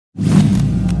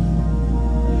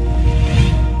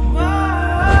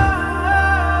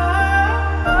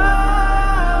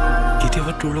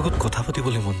কথা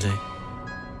পাতিবলৈ মন যায়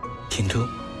কিন্তু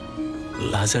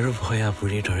লাজ আৰু ভয়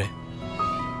আৱৰি ধৰে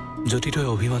যদি তই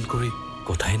অভিমান কৰি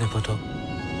কথাই নাপাত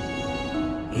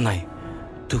নাই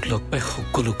তোক লগ পাই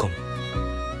সকলো কম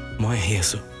মই আহি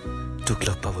আছো তোক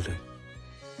লগ পাবলৈ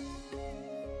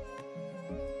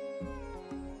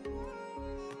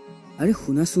আৰে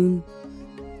শুনাচোন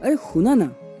আৰে শুনা না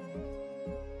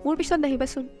মোৰ পিছত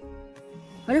নাহিবাচোন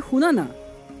আৰে শুনা না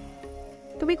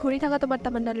তুমি ঘূৰি থাকা তোমাৰ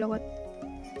তামান্নাৰ লগত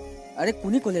আৰে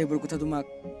কোনে ক'লে এইবোৰ কথা তোমাক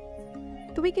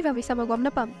তুমি কি ভাবিছা মই গম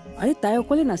নাপাম আৰে তাই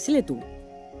অকলে নাছিলে তো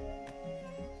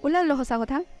ওলাল সঁচা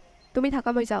কথা তুমি থাকা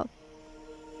মই যাওঁ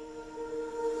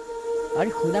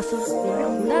আরে শুনাচোন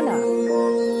শুনা না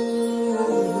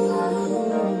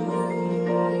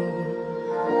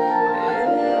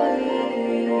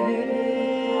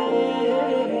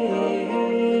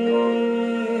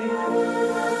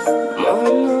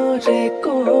মনরে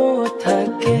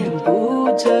কথাকে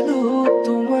বুঝালো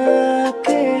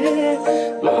তোমাকে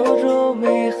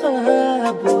মরমে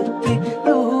খাবতি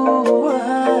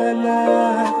লুয়ানা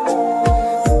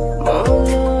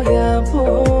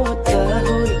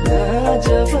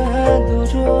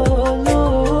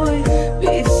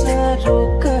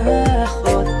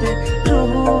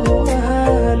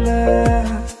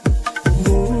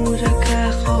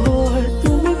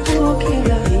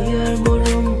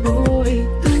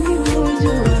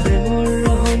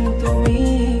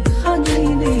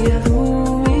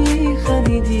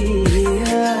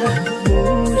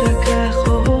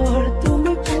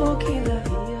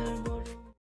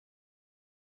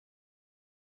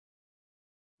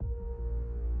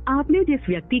आपने जिस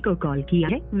व्यक्ति को कॉल किया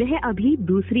है वह अभी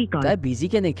दूसरी कॉल তাই বিজি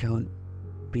কেনেকে হল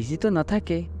বিজি তো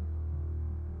নাথাকে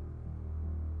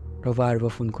রবা আর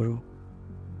ফোন করো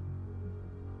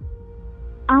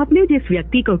आपने जिस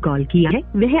व्यक्ति को कॉल किया है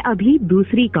वह अभी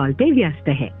दूसरी कॉल पे व्यस्त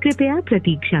है कृपया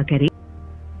प्रतीक्षा करें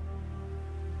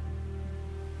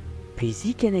বিজি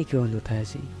কেনেকে হল তাই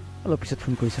আজি অলপ পিছত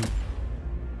ফোন কৰিছো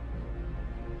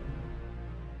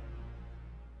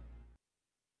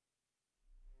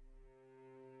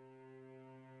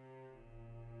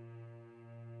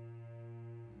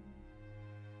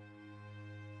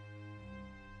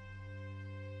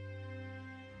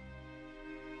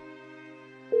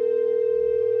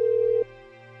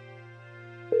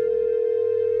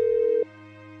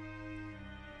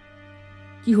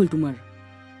কি হল তোমাৰ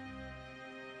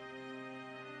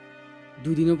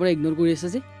দুই দিনৰ পৰা ইগনোৰ কৰি আছা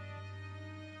যে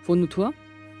ফোন উঠোৱা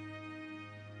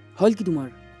হল কি তোমাৰ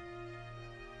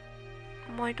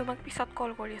মই তোমাক পিছত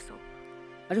কল কৰি আছো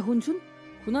আৰে শুনচোন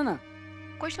শুনা না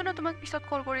কৈছো না তোমাক পিছত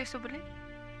কল কৰি আছো বুলি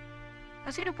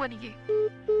আজি নোপোৱা নেকি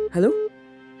হেল্ল'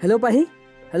 হেল্ল' পাহি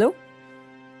হেল্ল'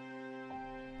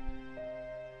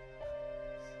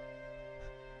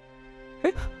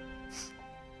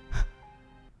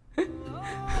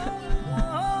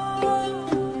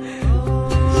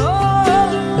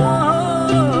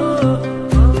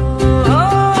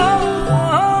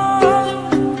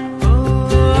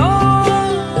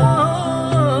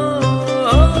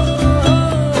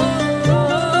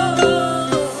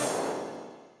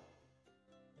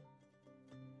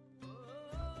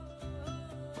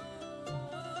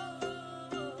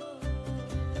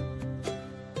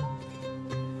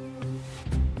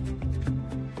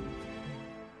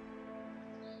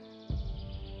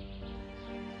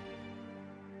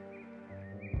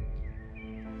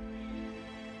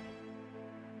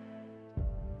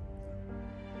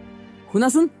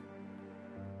 শুনাচোন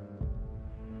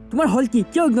তোমাৰ হল কি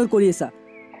কিয় ইগনোৰ কৰি আছা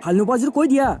ভাল নোপোৱা যদি কৈ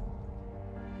দিয়া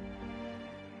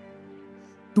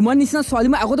তোমাৰ নিচিনা ছোৱালী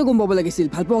মই আগতে গম পাব লাগিছিল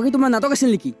ভাল পোৱাকে তোমাৰ নাটক আছিল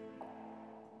নেকি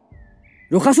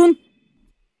ৰখাচোন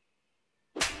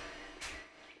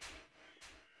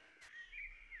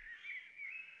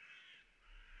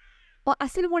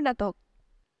আছিল মোৰ নাটক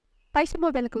পাইছো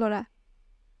মই বেলেগ ল'ৰা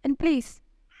এণ্ড প্লিজ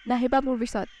নাহিবা মোৰ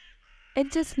পিছত and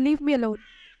just live me alone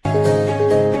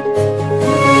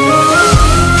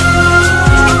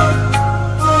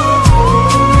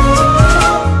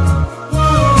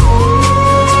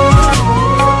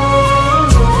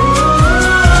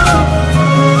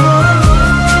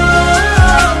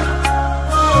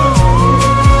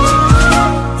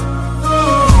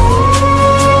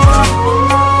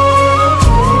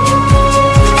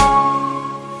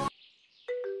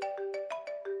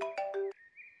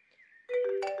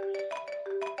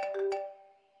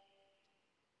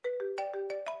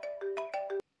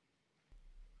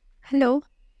hello'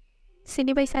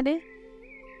 চিনি পাইছানে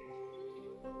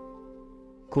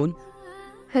কোন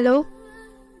হেল্ল'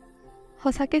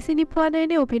 সঁচাকে চিনি পোৱা নাই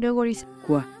নে অভিনয় কৰিছা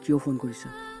কোৱা কিয় ফোন কৰিছা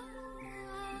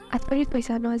আচৰিত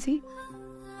পাইছা ন আজি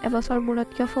এবছৰ মূৰত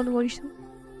কিয় ফোন কৰিছো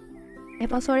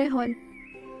এবছৰে হ'ল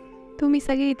তুমি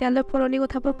চাগে এতিয়ালৈ পুৰণি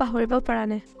কথাবোৰ পাহৰিব পৰা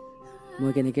নাই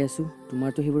মই কেনেকৈ আছোঁ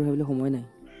তোমাৰতো সেইবোৰ ভাবিলে সময় নাই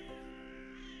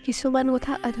কিছুমান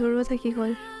কথা আধৰুৱা থাকি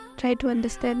গ'ল ট্ৰাই টু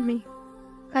আণ্ডাৰষ্টেণ্ড মি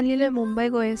কালিলৈ মুম্বাই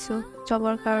গৈ আছোঁ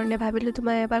জবৰ কাৰণে ভাবিলোঁ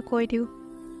তোমাক এবাৰ কৈ দিওঁ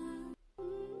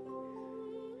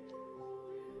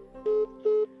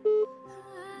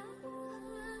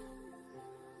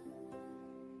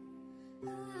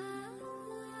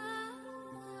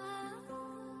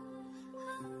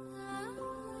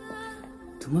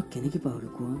তোমাক কেনেকৈ পাহৰোঁ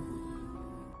কোৱা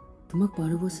তোমাক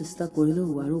পাহৰিব চেষ্টা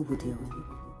কৰিলেও আৰু উভতি আহোঁ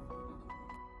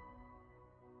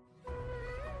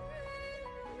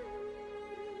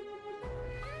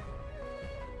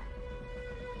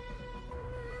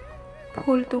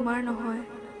ভুল তোমাৰ নহয়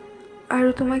আৰু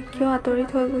তোমাক কিয় আঁতৰি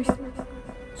থৈ গৈছে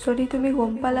যদি তুমি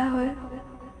গম পালা হয়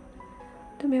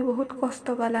তুমি বহুত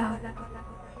কষ্ট পালা হয়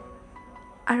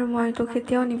আৰু মইতো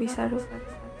কেতিয়াও নিবিচাৰোঁ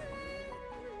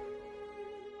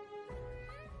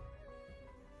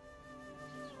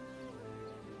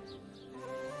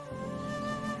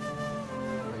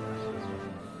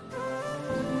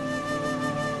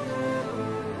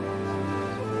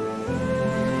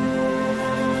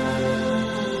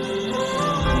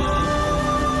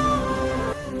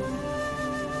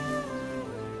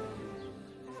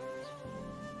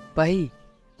পাহি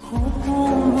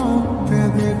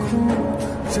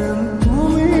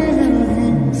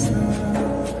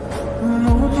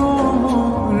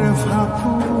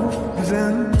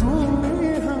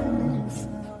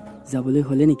যাবলৈ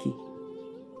হ'লে নেকি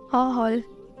হ'ল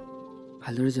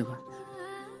ভালদৰে যাবা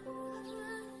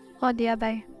দিয়া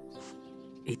বাই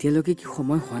এতিয়ালৈকে কি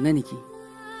সময় হোৱা নাই নেকি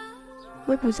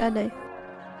মই বুজা নাই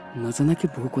নজনাকৈ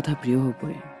বহু কথা প্ৰিয় হৈ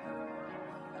পৰে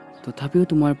তথাপিও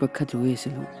তোমাৰ অপেক্ষাত ৰৈ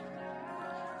আছিলোঁ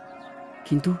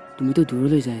কিন্তু তুমিতো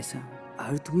দূৰলৈ যাই আছা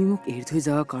আৰু তুমি মোক এৰি থৈ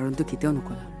যোৱাৰ কাৰণটো কেতিয়াও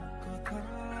নকলা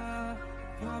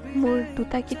মোৰ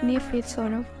দুটা কিডনী ফেইল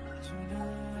সৌৰভ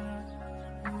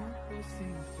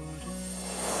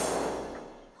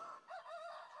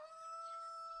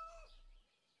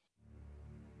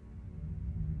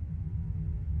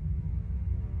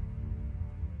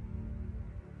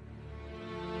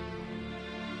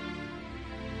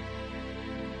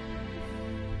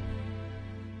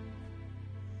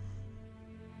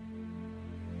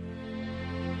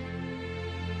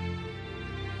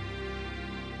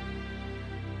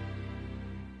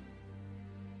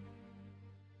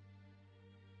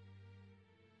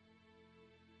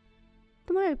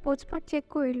তোমাৰ ৰিপৰ্টছবোৰ চেক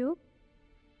কৰিলোঁ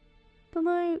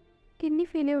তোমাৰ কিডনী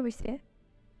ফেইলিয়ৰ হৈছে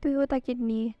দুয়োটা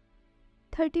কিডনী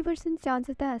 30%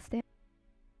 চান্স এটা আছে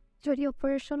যদি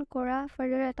অপাৰেশ্যন কৰা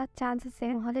ফাৰ্ডাৰ এটা চান্স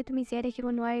আছে নহ'লে তুমি জীয়াই থাকিব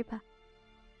নোৱাৰিবা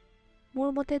মোৰ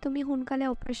মতে তুমি সোনকালে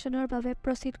অপাৰেশ্যনৰ বাবে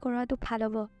প্ৰচিড কৰাটো ভাল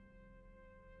হ'ব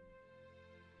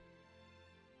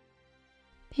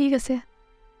ঠিক আছে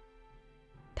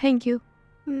থেংক ইউ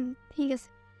ঠিক আছে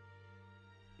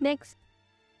নেক্সট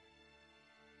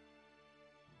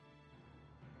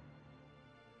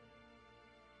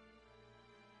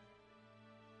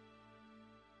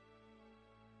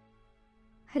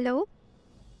হেল্ল'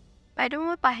 বাইদেউ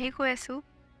মই পাহি কৈ আছোঁ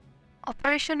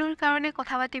অপাৰেশ্যনৰ কাৰণে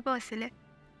কথা পাতিব আছিলে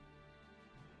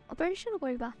অপাৰেশ্যন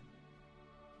কৰিবা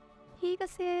ঠিক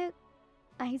আছে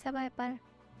আহি যাবা এবাৰ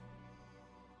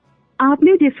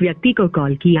आपने जिस व्यक्ति को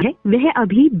कॉल किया है वह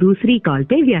अभी दूसरी कॉल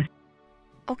पे व्यस्त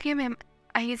অ'কে মেম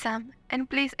আহি যাম এণ্ড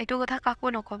প্লিজ এইটো কথা কাকো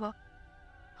নক'ব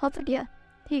হ'ব দিয়া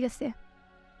ঠিক আছে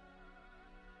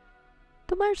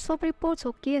তোমাৰ চব ৰিপৰ্টছ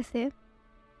অ'কে আছে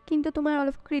কিন্তু তোমাৰ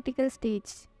অলপ ক্ৰিটিকেল ষ্টেজ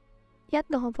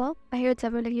ইয়াত নহ'ব বাহিৰত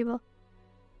যাব লাগিব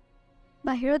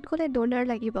বাহিৰত গ'লে ড'নাৰ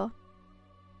লাগিব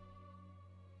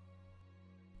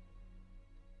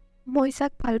মই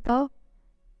যাক ভাল পাওঁ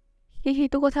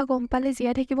সেইটো কথা গম পালে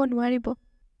জীয়াই থাকিব নোৱাৰিব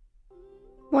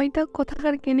মই তাক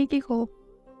কথাষাৰ কেনেকৈ কওঁ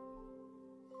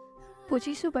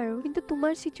বুজিছোঁ বাৰু কিন্তু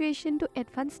তোমাৰ ছিটুৱেশ্যনটো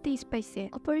এডভান্স ষ্টেজ পাইছে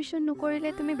অপাৰেশ্যন নকৰিলে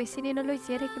তুমি বেছি দিনলৈ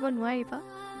জীয়াই থাকিব নোৱাৰিবা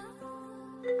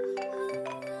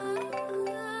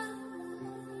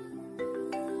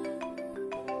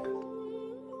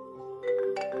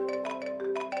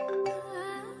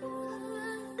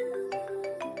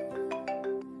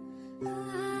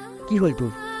কি হ'ল তোৰ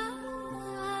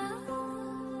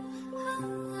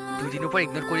দুদিনৰ পৰা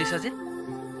ইগন'ৰ কৰি আছা যে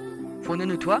ফোনে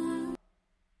নুঠোৱা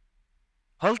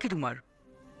হ'ল কি তোমাৰ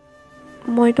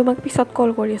মই তোমাক পিছত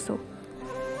কল কৰি আছোঁ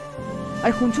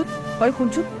আৰু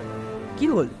শুনছোন কি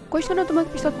হ'ল কৈছোঁ ন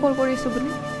তোমাক পিছত কল কৰি আছোঁ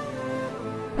বুলি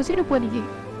বুজি নোপোৱা নেকি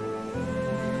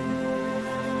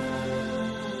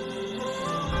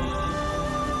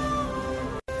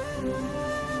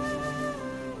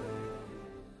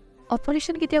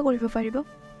অপাৰেশ্যন কেতিয়া কৰিব পাৰিব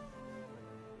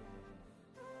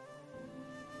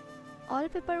অল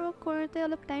পেপাৰ ৱৰ্ক কৰোঁতে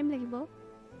অলপ টাইম লাগিব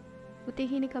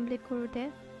গোটেইখিনি কমপ্লিট কৰোঁতে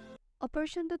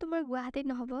অপাৰেশ্যনটো তোমাৰ গুৱাহাটীত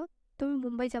নহ'ব, তুমি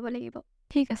মুম্বাই যাব লাগিব।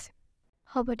 ঠিক আছে,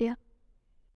 হ'ব দিয়া।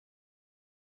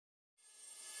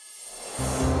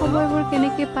 সময়বোৰ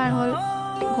কেনেকৈ পাৰ হ'ল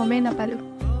গমেই নাপালোঁ,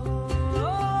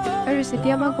 আৰু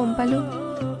যেতিয়া মই গম পালোঁ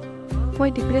মই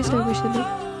ডিপ্ৰেছ হৈ গৈছিলোঁ।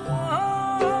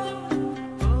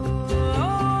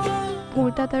 মোৰ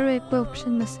তাত আৰু একো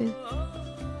অপশ্যন নাছিল।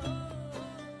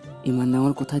 ইমান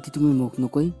ডাঙৰ কথা দি তুমি মোক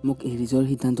নকৈ মোক এৰি যোৱাৰ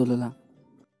সিদ্ধান্ত ল'লা।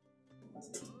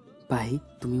 পাহি,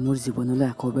 তুমি মোৰ জীৱনলৈ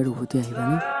আকৌ এবাৰ উভতি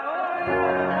আহিবানে?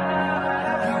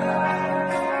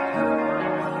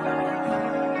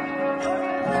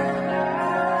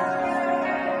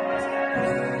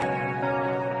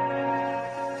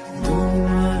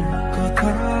 তোমাৰ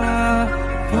কথা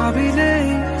ভাবিলেই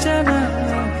জানা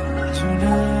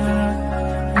জোনা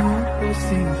মোৰ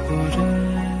পশ্চিম পৰে